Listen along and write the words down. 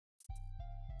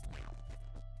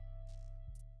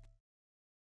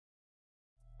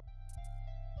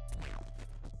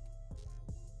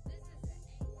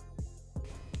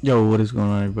Yo, what is going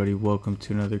on, everybody? Welcome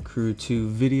to another Crew 2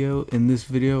 video. In this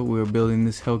video, we're building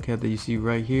this Hellcat that you see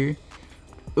right here.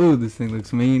 Ooh, this thing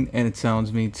looks mean, and it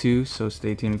sounds mean too, so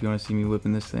stay tuned if you want to see me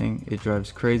whipping this thing. It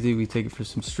drives crazy. We take it for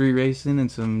some street racing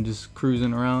and some just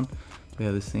cruising around. But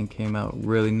yeah, this thing came out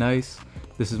really nice.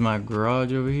 This is my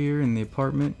garage over here in the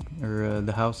apartment, or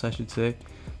the house I should say.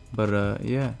 But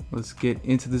yeah, let's get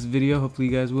into this video. Hopefully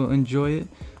you guys will enjoy it.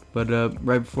 But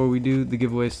right before we do, the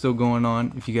giveaway is still going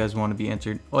on. If you guys want to be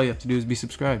entered, all you have to do is be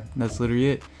subscribed. That's literally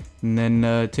it. And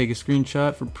then take a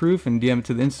screenshot for proof and DM it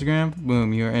to the Instagram.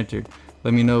 Boom, you are entered.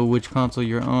 Let me know which console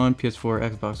you're on, PS4 or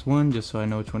Xbox One, just so I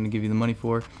know which one to give you the money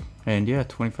for. And yeah,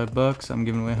 25 bucks. I'm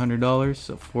giving away $100,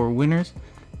 so 4 winners.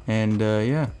 And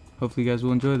yeah, hopefully you guys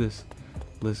will enjoy this.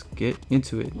 Let's get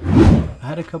into it. I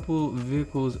had a couple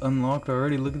vehicles unlocked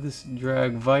already. Look at this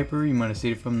drag Viper. You might have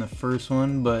seen it from the first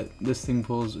one, but this thing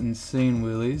pulls insane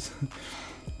wheelies.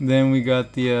 Then we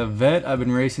got the Vet. I've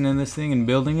been racing in this thing and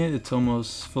building it. It's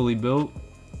almost fully built.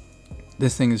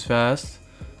 This thing is fast.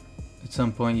 At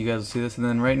some point you guys will see this. And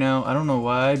then right now, I don't know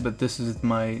why, but this is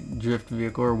my drift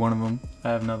vehicle, or one of them. I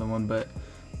have another one, but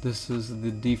this is the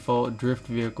default drift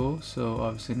vehicle, so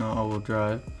obviously not all-wheel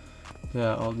drive.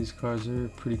 Yeah, all these cars are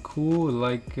pretty cool.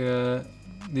 Like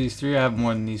these three. I have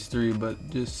more than these three, but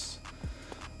just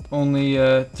only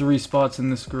 3 spots in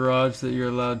this garage that you're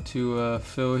allowed to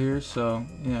fill here. So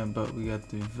yeah, but we got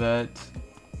the Vet,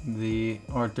 the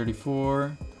R34,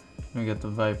 and we got the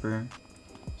Viper.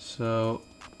 So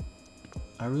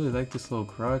I really like this little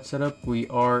garage setup. We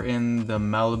are in the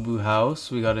Malibu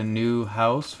house. We got a new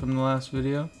house from the last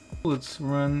video. Let's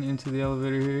run into the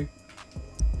elevator here.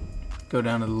 Go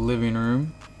down to the living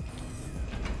room.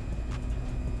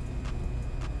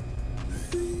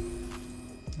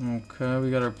 Okay,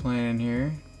 we got our plane in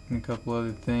here and a couple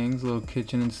other things, little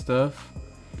kitchen and stuff.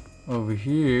 Over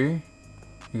here,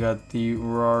 we got the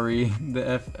Rari, the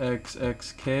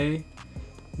FXXK.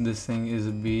 This thing is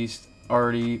a beast,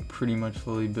 already pretty much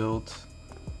fully built.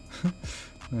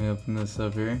 Let me open this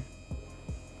up here.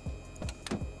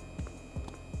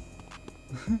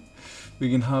 We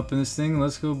can hop in this thing.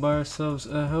 Let's go buy ourselves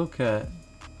a Hellcat.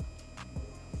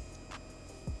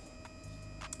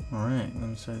 Alright, let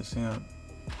me start this thing up.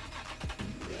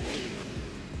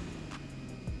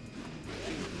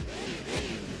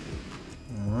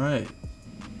 Alright.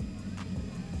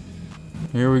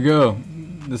 Here we go.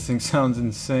 This thing sounds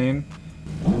insane.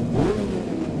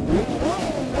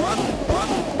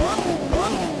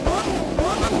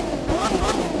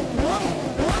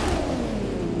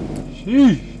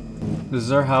 Sheesh. This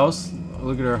is our house.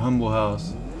 Look at our humble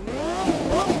house.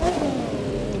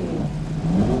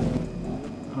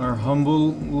 Our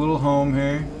humble little home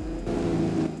here.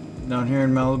 Down here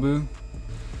in Malibu.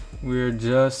 We're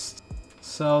just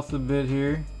south a bit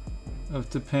here of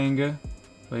Topanga.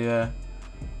 But yeah.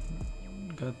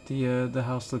 Got the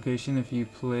house location. If you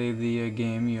play the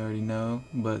game, you already know.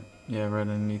 But yeah, right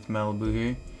underneath Malibu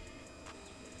here.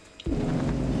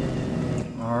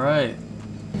 Alright.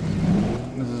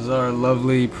 This is our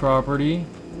lovely property.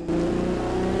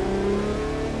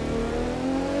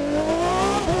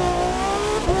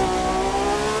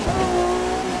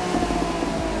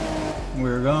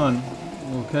 We're gone.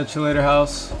 We'll catch you later,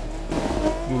 house.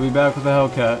 We'll be back with the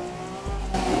Hellcat.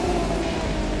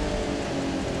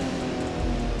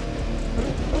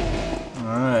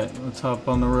 Alright, let's hop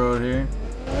on the road here.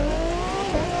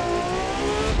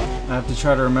 I have to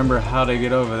try to remember how to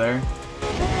get over there.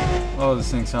 Oh,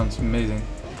 this thing sounds amazing.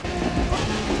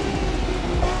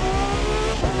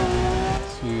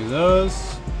 See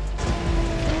those.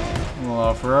 A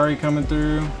little Ferrari coming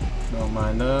through. Don't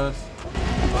mind us.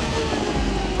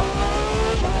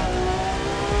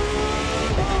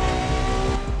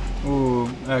 Ooh,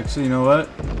 actually, you know what?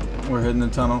 We're hitting the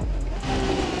tunnel.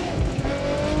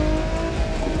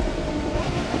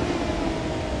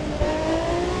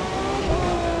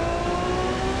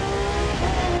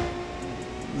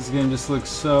 This game just looks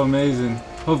so amazing.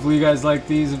 Hopefully you guys like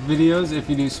these videos. If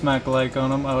you do, smack a like on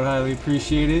them. I would highly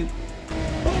appreciate it.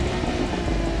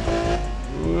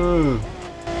 Whoa.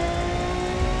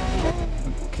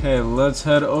 Okay, let's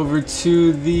head over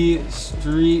to the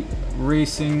street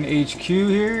racing HQ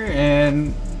here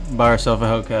and buy ourselves a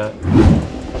Hellcat.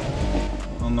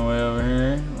 On the way over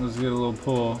here, let's get a little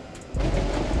pull.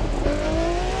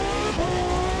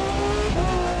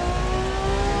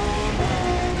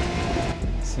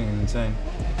 This thing is insane.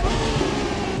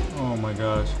 Oh my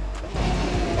gosh.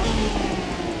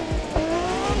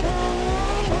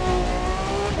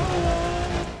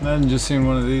 Imagine just seeing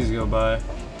one of these go by.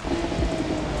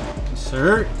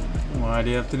 Sir, why do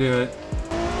you have to do it?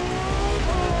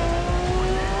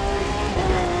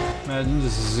 Imagine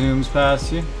just zooms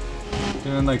past you,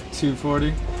 doing like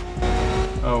 240.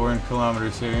 Oh, we're in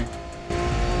kilometers here.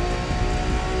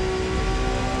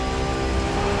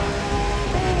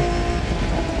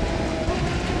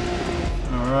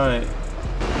 Alright.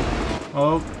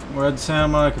 Oh, we're at Santa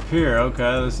Monica Pier.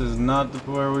 Okay, this is not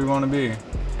where we want to be.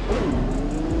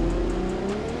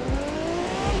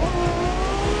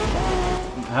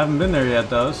 I haven't been there yet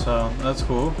though, so that's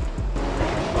cool.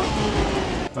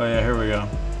 Oh yeah, here we go.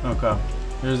 Okay.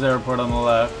 Here's the airport on the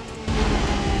left.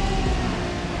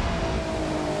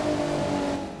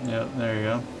 Yep, there you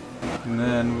go. And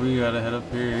then we gotta head up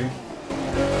here.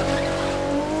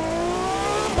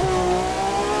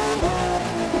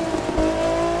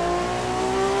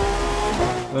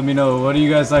 Let me know, what do you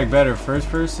guys like better, first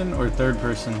person or third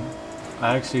person?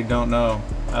 I actually don't know.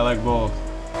 I like both.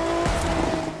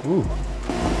 Ooh.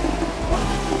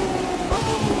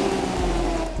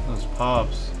 Those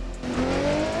pops.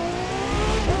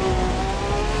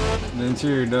 The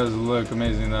interior does look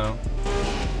amazing though,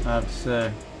 I have to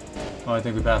say. Oh, I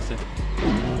think we passed it.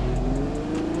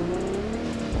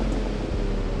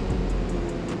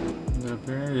 Is it up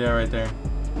here? Yeah, right there.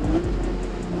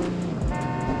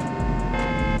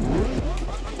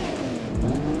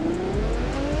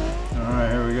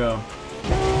 Alright, here we go.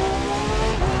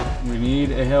 We need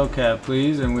a Hellcat,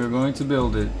 please, and we're going to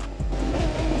build it.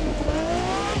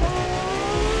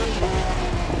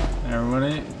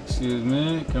 Everybody, excuse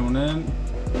me, coming in.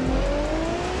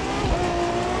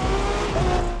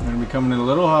 I'm gonna be coming in a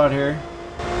little hot here.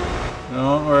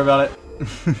 Don't worry about it.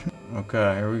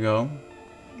 Okay, here we go.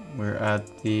 We're at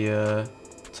the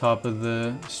top of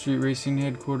the street racing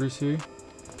headquarters here.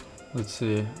 Let's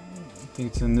see. I think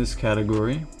it's in this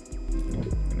category. I'm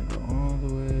gonna go all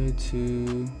the way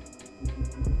to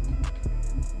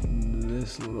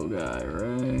this little guy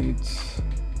right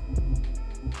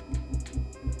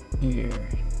here.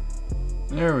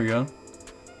 There we go.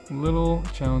 Little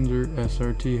Challenger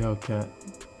SRT Hellcat.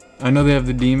 I know they have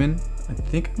the Demon. I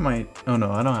think I might. Oh no,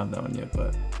 I don't have that one yet,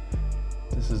 but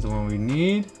this is the one we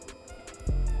need.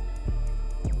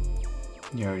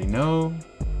 You already know.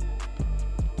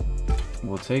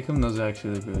 We'll take them. Those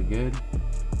actually look really good.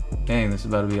 Dang, this is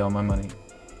about to be all my money.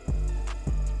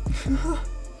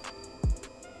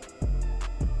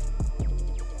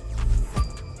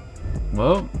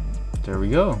 Well, there we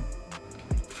go.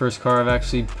 First car I've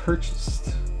actually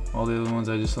purchased. All the other ones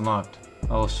I just unlocked.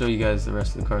 I'll show you guys the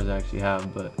rest of the cars I actually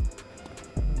have, but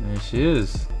there she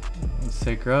is. Let's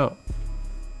take her out.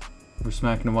 We're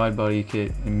smacking the wide body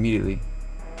kit immediately.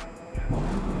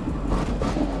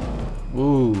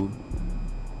 Whoa.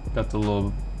 Got the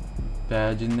little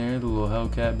badge in there, the little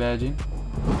Hellcat badging.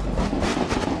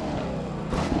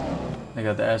 I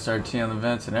got the SRT on the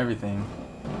vents and everything.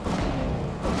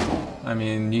 I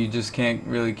mean, you just can't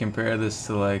really compare this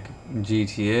to like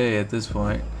GTA at this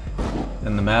point.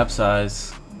 And the map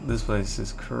size, this place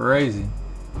is crazy.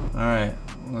 Alright,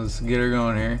 let's get her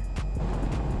going here.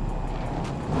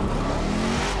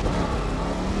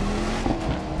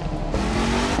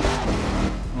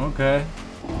 Okay,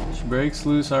 she breaks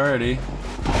loose already.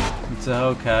 It's a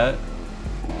Hellcat.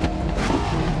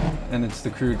 And it's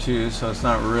the crew too, so it's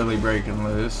not really breaking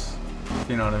loose. If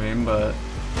you know what I mean, but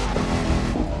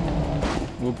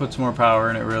we'll put some more power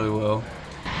in it, really will.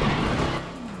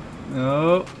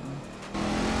 Oh.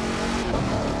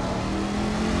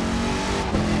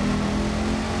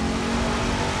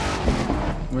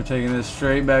 We're taking this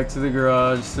straight back to the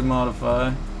garage to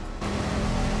modify.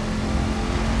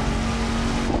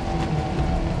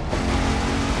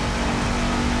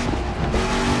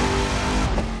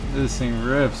 This thing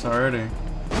rips already.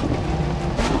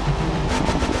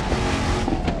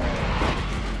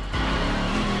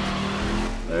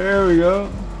 There we go.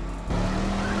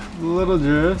 Little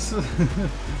drifts.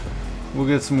 We'll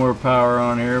get some more power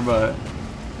on here, but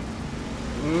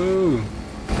ooh,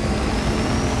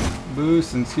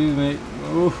 boost, excuse me.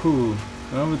 Ooh,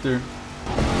 come with her.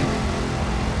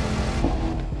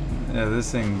 Yeah,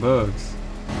 this thing bugs.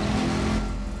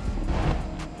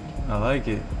 I like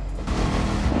it.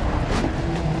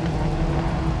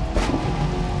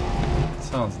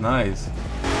 Sounds nice.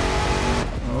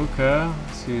 Okay,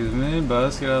 excuse me,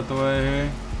 bus, get out the way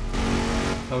here.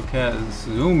 Hellcat is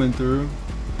zooming through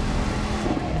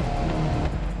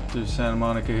Santa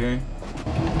Monica here.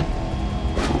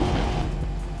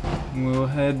 And we'll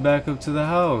head back up to the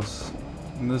house.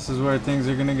 And this is where things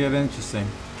are gonna get interesting.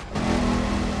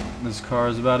 This car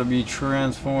is about to be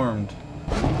transformed.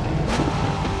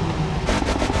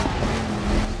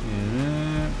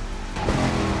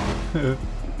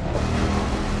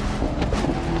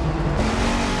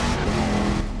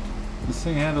 This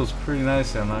thing handles pretty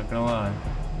nicely, I'm not gonna lie.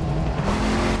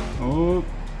 Oh.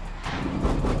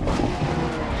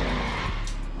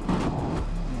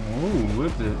 Oh,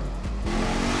 whipped it.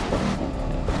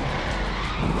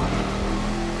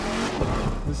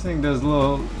 This thing does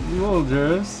little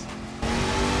jerks.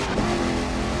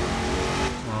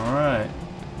 Alright.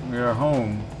 We are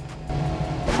home.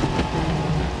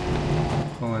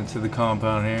 Pull into the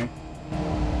compound here.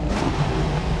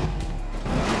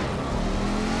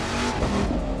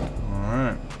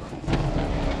 Alright.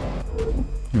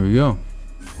 Here we go.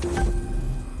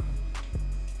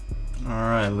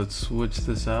 Alright, let's switch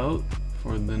this out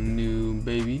for the new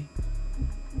baby.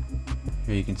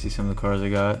 Here you can see some of the cars I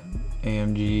got.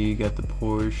 AMG, got the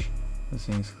Porsche. This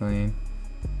thing's clean.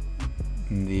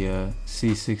 And the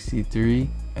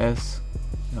C63S.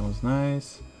 That was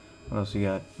nice. What else we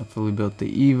got? I fully built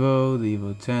the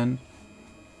Evo 10.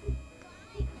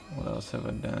 What else have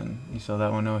I done? You saw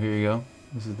that one? Oh, here you go.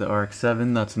 This is the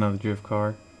RX-7. That's another drift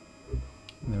car.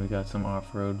 And then we got some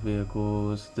off-road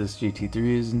vehicles. This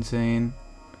GT3 is insane.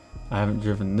 I haven't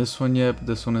driven this one yet, but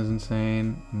this one is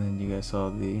insane. And then you guys saw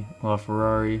the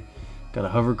LaFerrari. Got a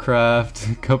hovercraft,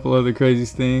 a couple other crazy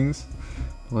things.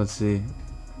 Let's see.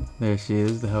 There she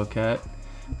is, the Hellcat.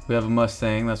 We have a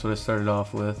Mustang. That's what I started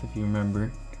off with, if you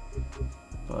remember.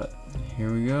 But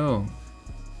here we go.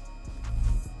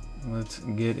 Let's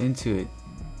get into it.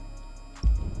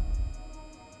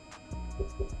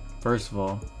 First of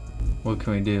all, what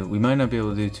can we do? We might not be able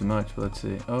to do too much, but let's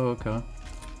see. Oh, okay.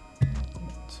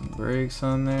 Some brakes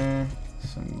on there,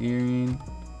 some gearing,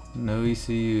 no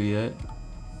ECU yet.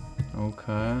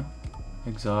 Okay.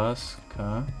 Exhaust,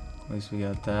 okay. At least we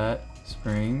got that.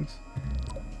 Springs.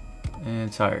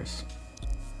 And tires.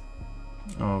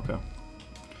 Oh, okay.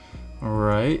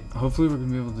 Alright. Hopefully we're going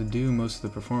to be able to do most of the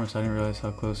performance. I didn't realize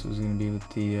how close it was going to be with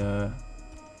the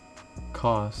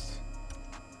cost.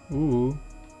 Ooh.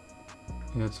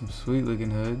 We got some sweet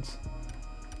looking hoods.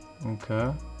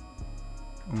 Okay.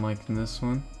 I'm liking this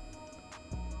one.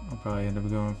 I'll probably end up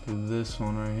going for this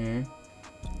one right here.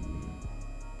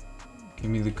 Give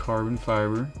me the carbon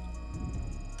fiber.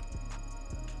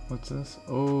 What's this?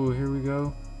 Oh, here we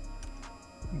go.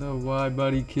 The wide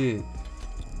body kit.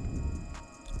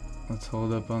 Let's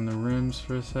hold up on the rims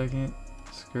for a second.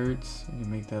 Skirts. You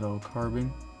can make that all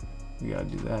carbon. We gotta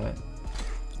do that.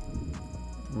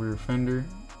 Rear fender.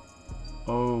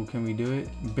 Oh, can we do it?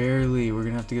 Barely. We're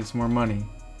gonna have to get some more money.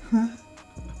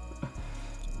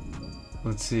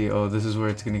 Let's see. Oh, this is where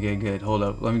it's gonna get good. Hold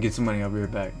up. Let me get some money. I'll be right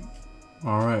back.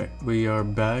 Alright, we are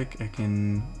back. I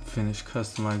can finish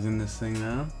customizing this thing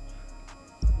now.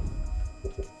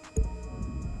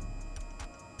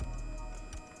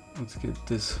 Let's get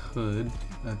this hood.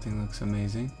 That thing looks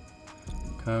amazing.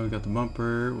 Okay, we got the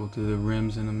bumper. We'll do the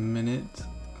rims in a minute.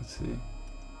 Let's see.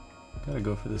 Gotta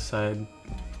go for the side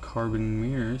carbon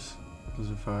mirrors.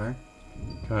 Those are fire.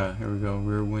 Okay, here we go.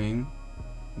 Rear wing.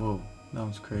 Whoa, that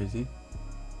was crazy.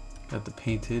 Got the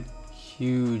painted,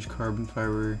 huge carbon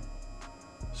fiber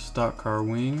stock car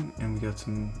wing, and we got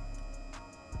some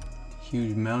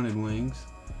huge mounted wings.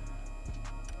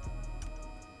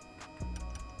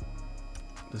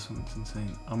 This one's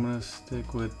insane. I'm gonna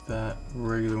stick with that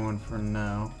regular one for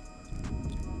now.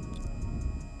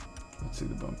 Let's see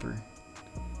the bumper.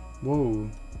 Whoa,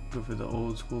 go for the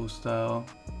old school style.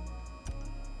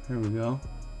 Here we go.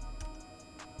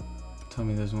 Tell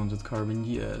me there's ones with carbon.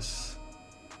 Yes.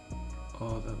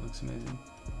 Oh, that looks amazing.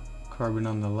 Carbon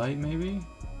on the light, maybe?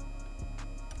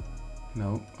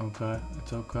 Nope. Okay,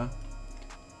 it's okay.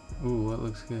 Ooh, that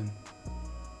looks good.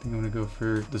 I think I'm gonna go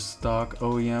for the stock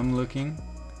OEM looking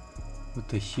with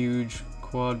the huge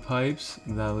quad pipes.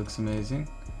 That looks amazing.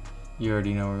 You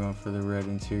already know we're going for the red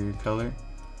interior color.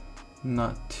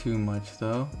 Not too much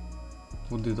though.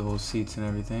 We'll do the whole seats and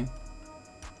everything.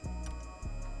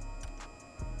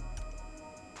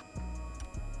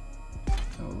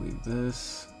 I'll leave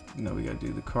this. No, we gotta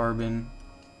do the carbon.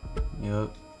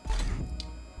 Yep.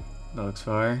 That looks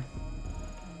fire.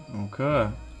 Okay.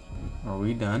 Are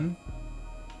we done?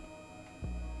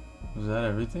 Was that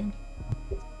everything?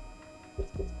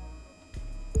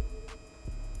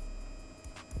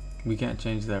 We can't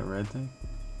change that red thing.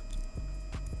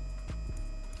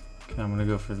 Okay, I'm gonna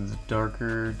go for the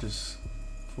darker, just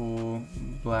full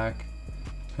black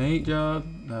paint job.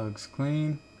 That looks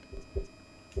clean.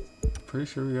 Pretty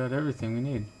sure we got everything we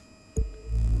need.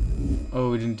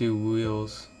 Oh, we didn't do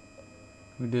wheels.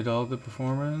 We did all the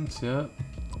performance, yep.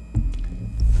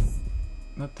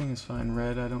 That thing is fine.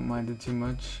 Red, I don't mind it too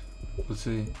much. Let's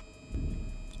see.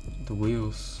 The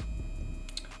wheels.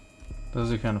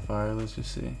 Those are kind of fire. Let's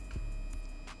just see.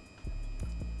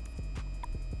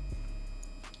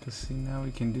 Let's see, now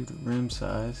we can do the rim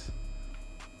size.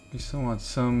 We still want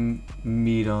some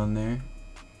meat on there.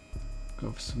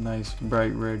 Go for some nice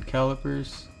bright red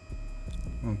calipers.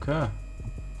 Okay.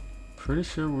 Pretty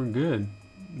sure we're good.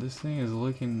 This thing is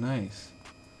looking nice.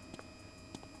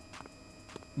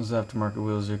 Those aftermarket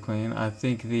wheels are clean. I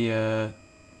think the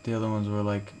other ones were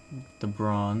like the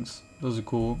bronze. Those are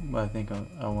cool, but I think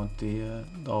I want the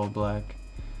all black.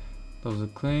 Those are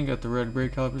clean. Got the red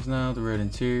brake calipers now, the red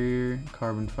interior,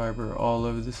 carbon fiber all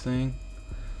over this thing.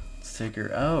 Let's take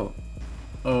her out.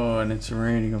 Oh, and it's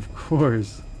raining, of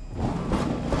course.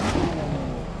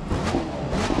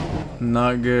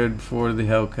 Not good for the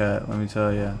Hellcat, let me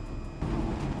tell ya.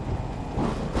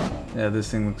 Yeah,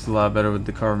 this thing looks a lot better with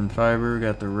the carbon fiber.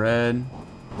 Got the red.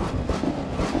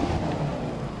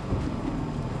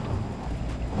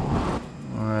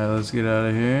 Alright, let's get out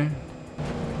of here.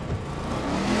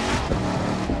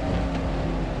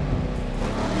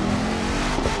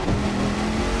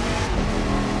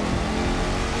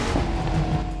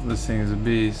 This thing is a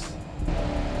beast.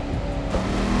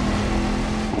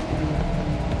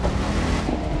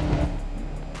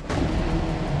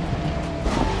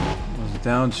 Those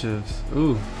downshifts.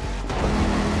 Ooh.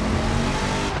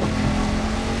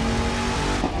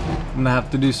 I'm gonna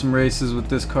have to do some races with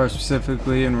this car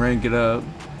specifically and rank it up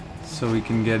so we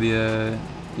can get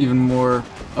even more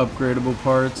upgradable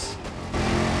parts.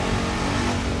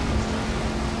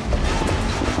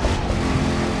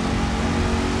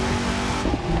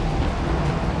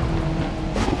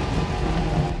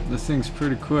 This thing's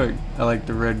pretty quick. I like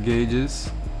the red gauges.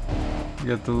 You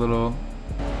got the little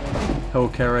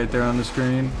Hellcat right there on the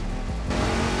screen.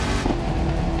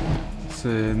 It's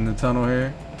in the tunnel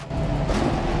here.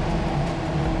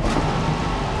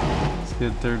 Let's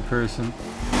get third person.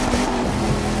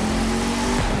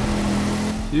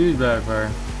 Huge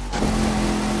backfire.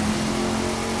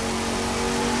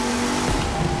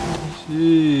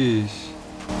 Sheesh.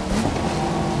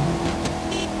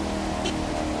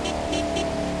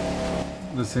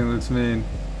 This thing looks mean.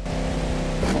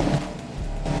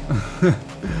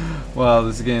 Wow,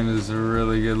 this game is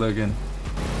really good looking.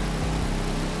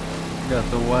 Got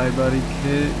the wide body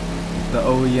kit, the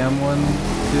OEM one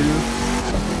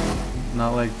too.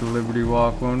 Not like the Liberty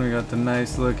Walk one. We got the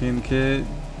nice looking kit.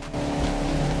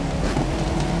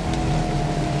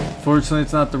 Fortunately,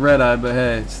 it's not the red eye, but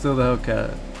hey, it's still the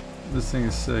Hellcat. This thing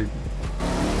is sick.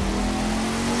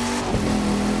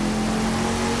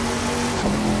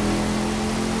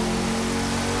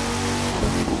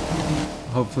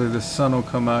 Hopefully the sun will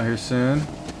come out here soon.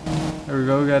 There we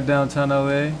go, we got downtown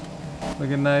LA.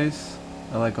 Looking nice.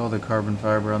 I like all the carbon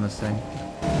fiber on this thing.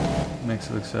 Makes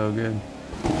it look so good.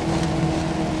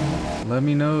 Let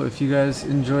me know if you guys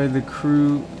enjoyed the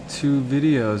Crew 2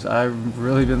 videos. I've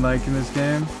really been liking this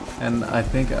game, and I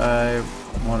think I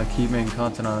want to keep making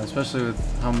content on it, especially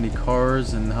with how many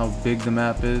cars and how big the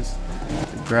map is,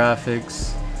 the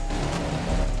graphics.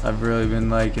 I've really been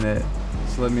liking it.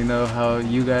 So let me know how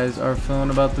you guys are feeling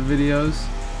about the videos.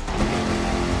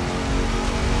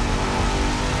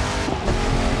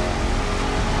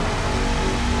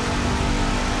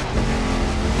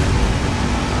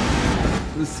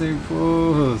 This thing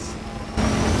pulls.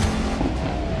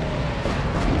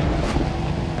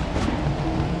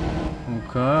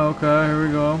 Okay, here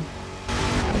we go.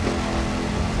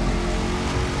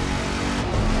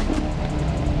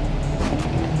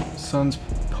 Sun's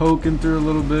poking through a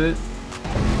little bit.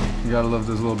 You gotta love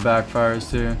those little backfires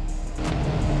too.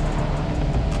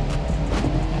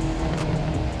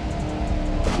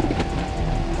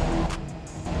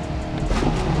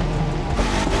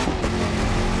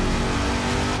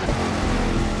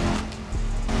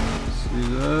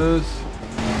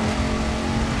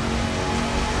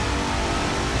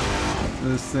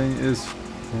 This thing is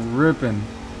ripping.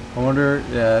 I wonder,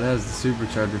 yeah, it has the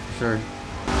supercharger for sure.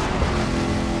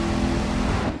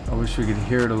 I wish we could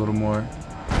hear it a little more.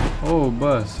 Oh,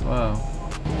 bus, wow.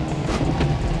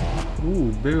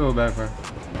 Ooh, big old backfire.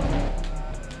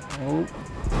 Oh,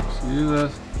 see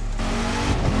this.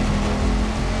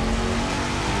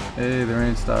 Hey, the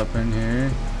rain stopping here.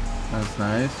 That's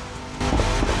nice.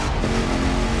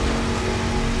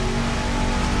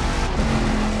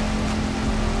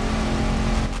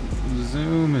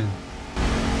 Zooming.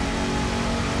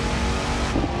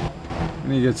 We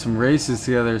need to get some races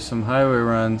together, some highway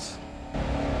runs.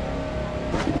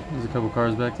 There's a couple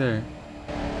cars back there.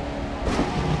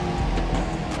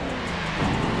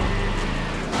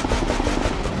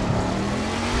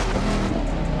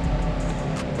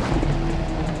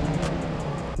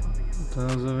 What the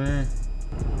hell's over here?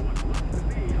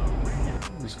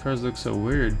 These cars look so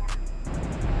weird.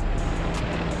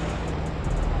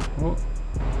 Oh.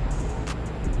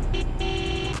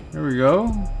 There we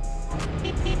go.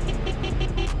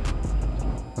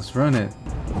 Let's run it.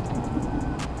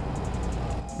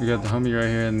 We got the Humvee right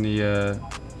here in the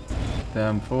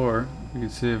M4. We can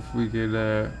see if we could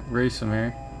race him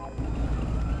here.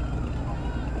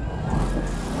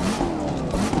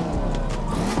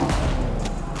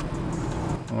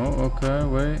 Oh, okay,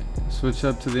 wait. Switch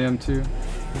up to the M2.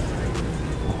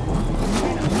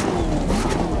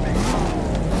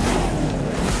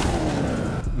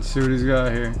 Let's see what he's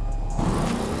got here.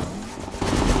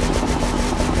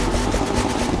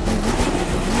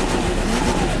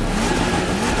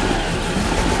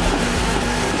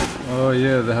 Oh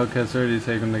yeah, the Hellcat's already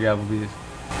taken the Beklzzz.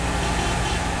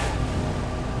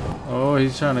 Oh,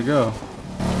 he's trying to go.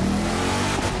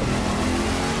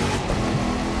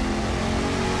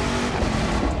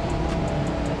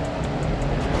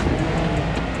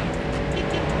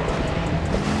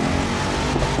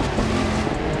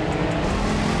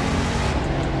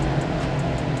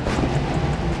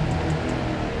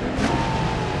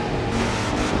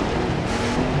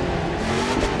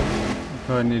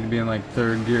 Probably need to be in like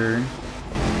 3rd gear.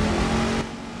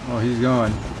 Oh, he's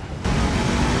going.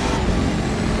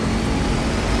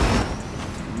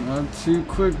 Not too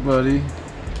quick, buddy.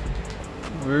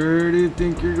 Where do you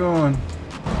think you're going?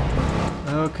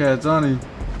 The Hellcat's on him.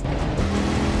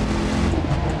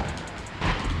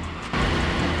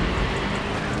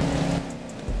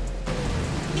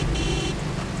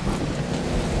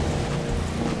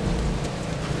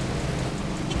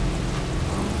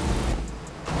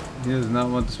 He does not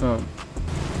want the smoke.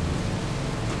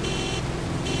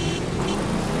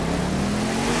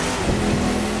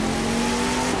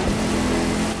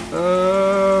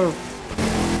 Oh!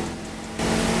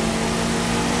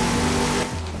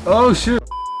 Oh shoot!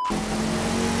 I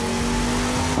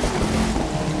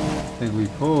think we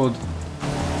pulled.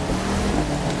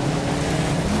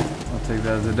 I'll take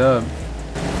that as a dub.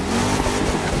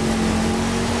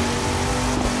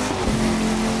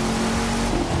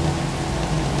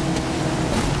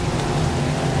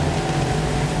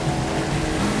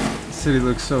 City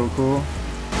looks so cool.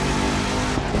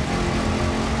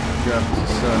 Graphics are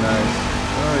so nice.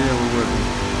 Oh yeah, we're working.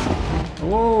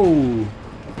 Whoa!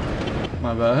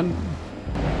 My bad.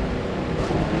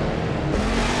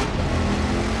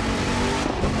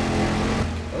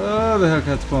 Oh, the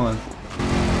Hellcat's pulling.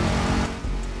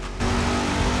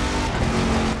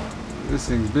 This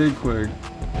thing's big quick.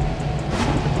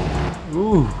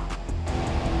 Ooh!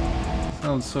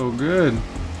 Sounds so good.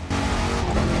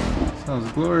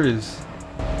 Sounds glorious.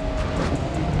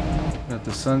 Got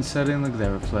the sun setting, look at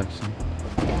that reflection.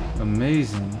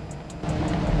 Amazing.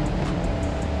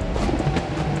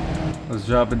 Let's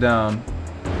drop it down.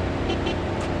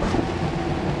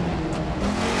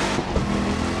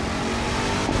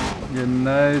 Get a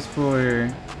nice pull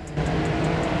here.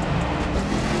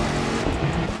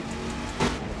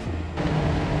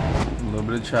 A little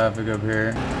bit of traffic up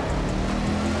here.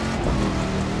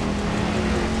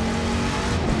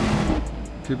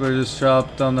 People are just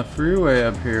dropped on the freeway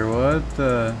up here. What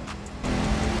the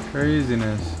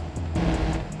craziness?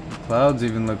 The clouds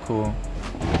even look cool.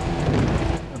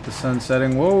 Got the sun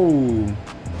setting. Whoa!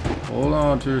 Hold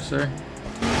on to her, sir.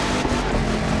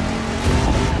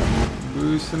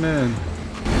 Boosting in.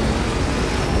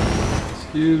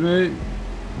 Excuse me.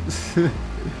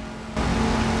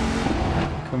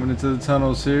 Coming into the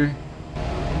tunnels here.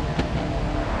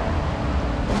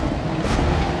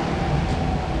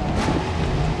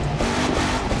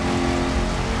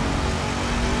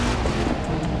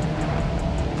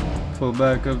 Pull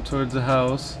back up towards the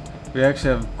house. We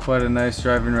actually have quite a nice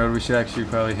driving road. We should actually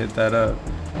probably hit that up.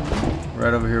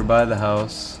 Right over here by the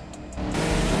house.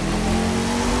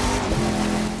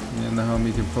 Me and the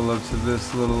homie can pull up to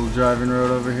this little driving road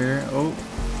over here. Oh.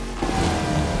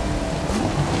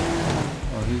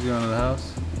 Oh, he's going to the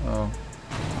house? Oh.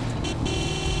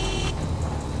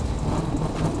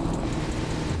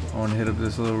 I want to hit up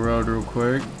this little road real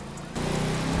quick.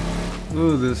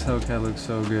 Ooh, this Hellcat looks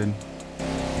so good.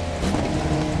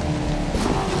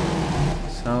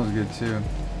 Sounds good too.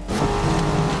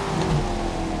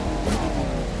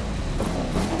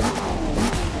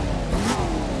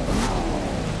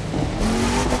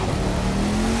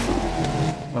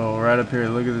 Oh, right up here,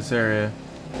 look at this area.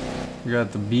 We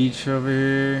got the beach over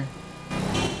here.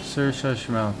 Sir, shut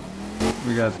your mouth.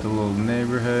 We got the little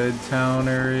neighborhood, town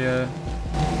area.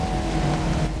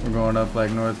 We're going up like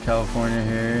North California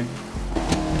here.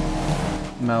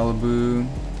 Malibu.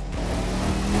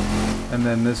 And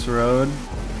then this road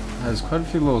has quite a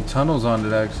few little tunnels on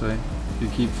it actually. If you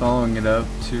keep following it up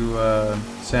to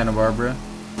Santa Barbara.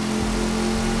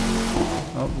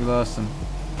 Oh, we lost him.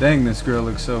 Dang, this girl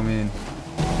looks so mean.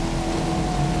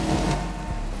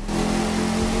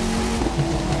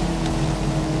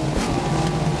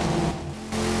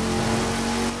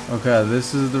 Okay,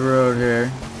 this is the road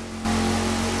here.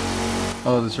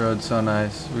 Oh, this road's so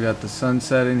nice. We got the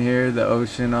sunset in here, the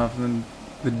ocean off in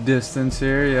the distance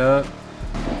here, yup.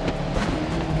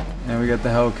 And we got the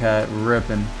Hellcat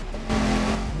ripping.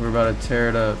 We're about to tear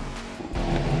it up.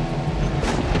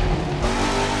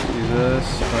 See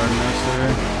this? Pardon us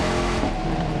here.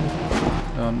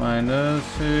 Don't mind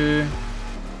us here.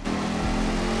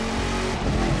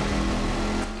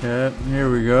 Okay,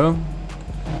 here we go.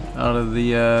 Out of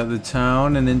the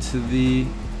town and into the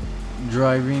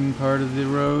driving part of the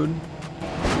road.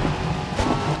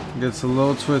 Gets a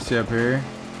little twisty up here.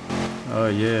 Oh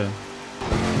yeah.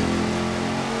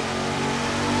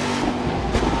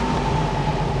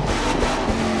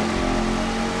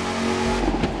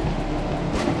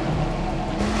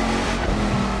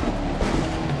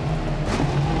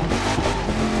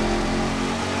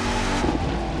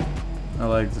 I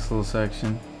like this little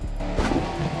section.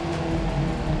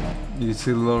 You can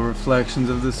see the little reflections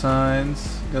of the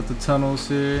signs. Got the tunnels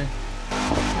here.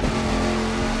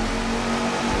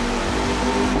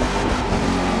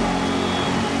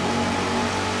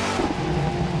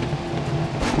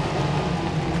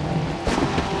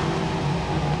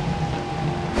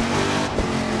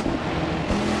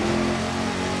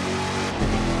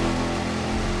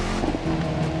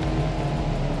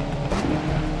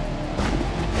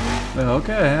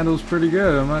 Okay, handles pretty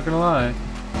good, I'm not gonna lie.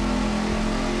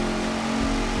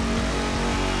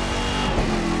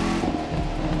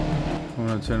 I'm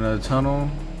gonna turn another tunnel.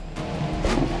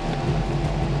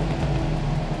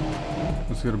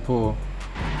 Let's get a pull.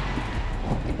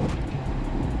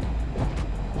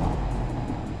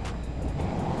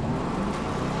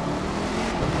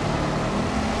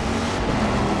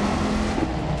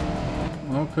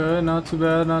 Okay, not too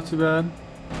bad, not too bad.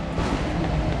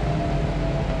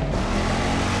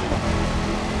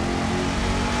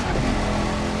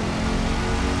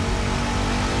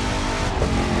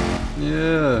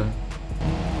 Yeah,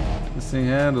 this thing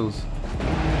handles.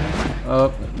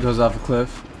 Oh, it goes off a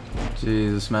cliff.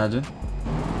 Jesus, imagine.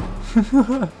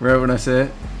 Right when I say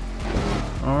it.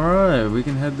 Alright, we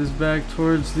can head this back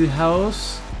towards the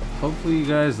house. Hopefully you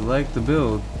guys like the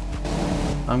build.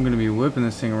 I'm gonna be whipping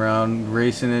this thing around,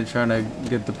 racing it, trying to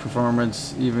get the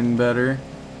performance even better.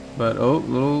 But oh,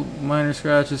 little minor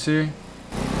scratches here.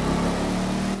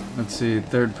 Let's see,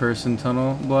 third person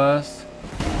tunnel blast.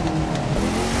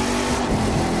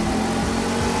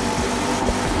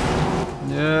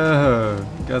 Yeah,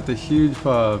 got the huge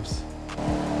pops.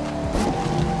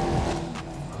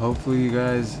 Hopefully you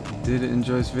guys did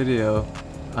enjoy this video.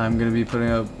 I'm going to be putting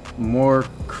up more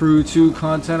Crew 2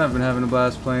 content. I've been having a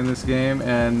blast playing this game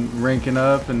and ranking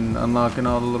up and unlocking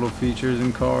all the little features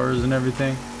and cars and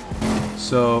everything.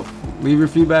 So leave your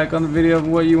feedback on the video of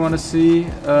what you want to see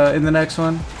in the next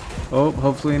one. Oh,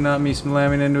 hopefully not me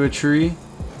slamming into a tree.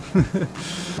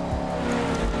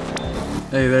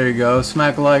 Hey, there you go.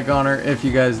 Smack a like on her if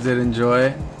you guys did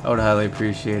enjoy. I would highly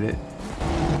appreciate it.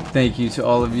 Thank you to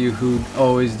all of you who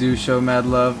always do show mad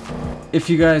love. If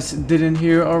you guys didn't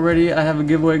hear already, I have a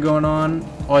giveaway going on.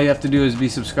 All you have to do is be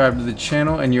subscribed to the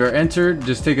channel and you are entered.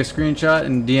 Just take a screenshot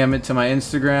and DM it to my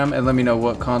Instagram and let me know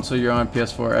what console you're on,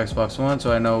 PS4 or Xbox One,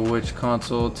 so I know which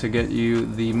console to get you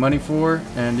the money for.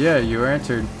 And yeah, you are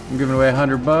entered. I'm giving away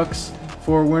 $100.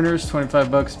 4 winners, 25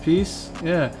 bucks a piece.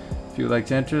 Yeah. If you'd like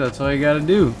to enter, that's all you gotta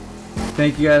do.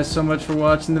 Thank you guys so much for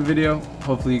watching the video.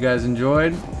 Hopefully you guys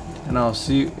enjoyed, and I'll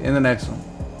see you in the next one.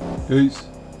 Peace.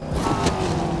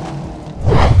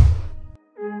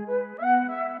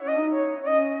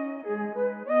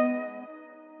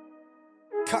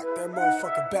 Cock that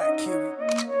motherfucker back,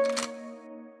 Kiwi.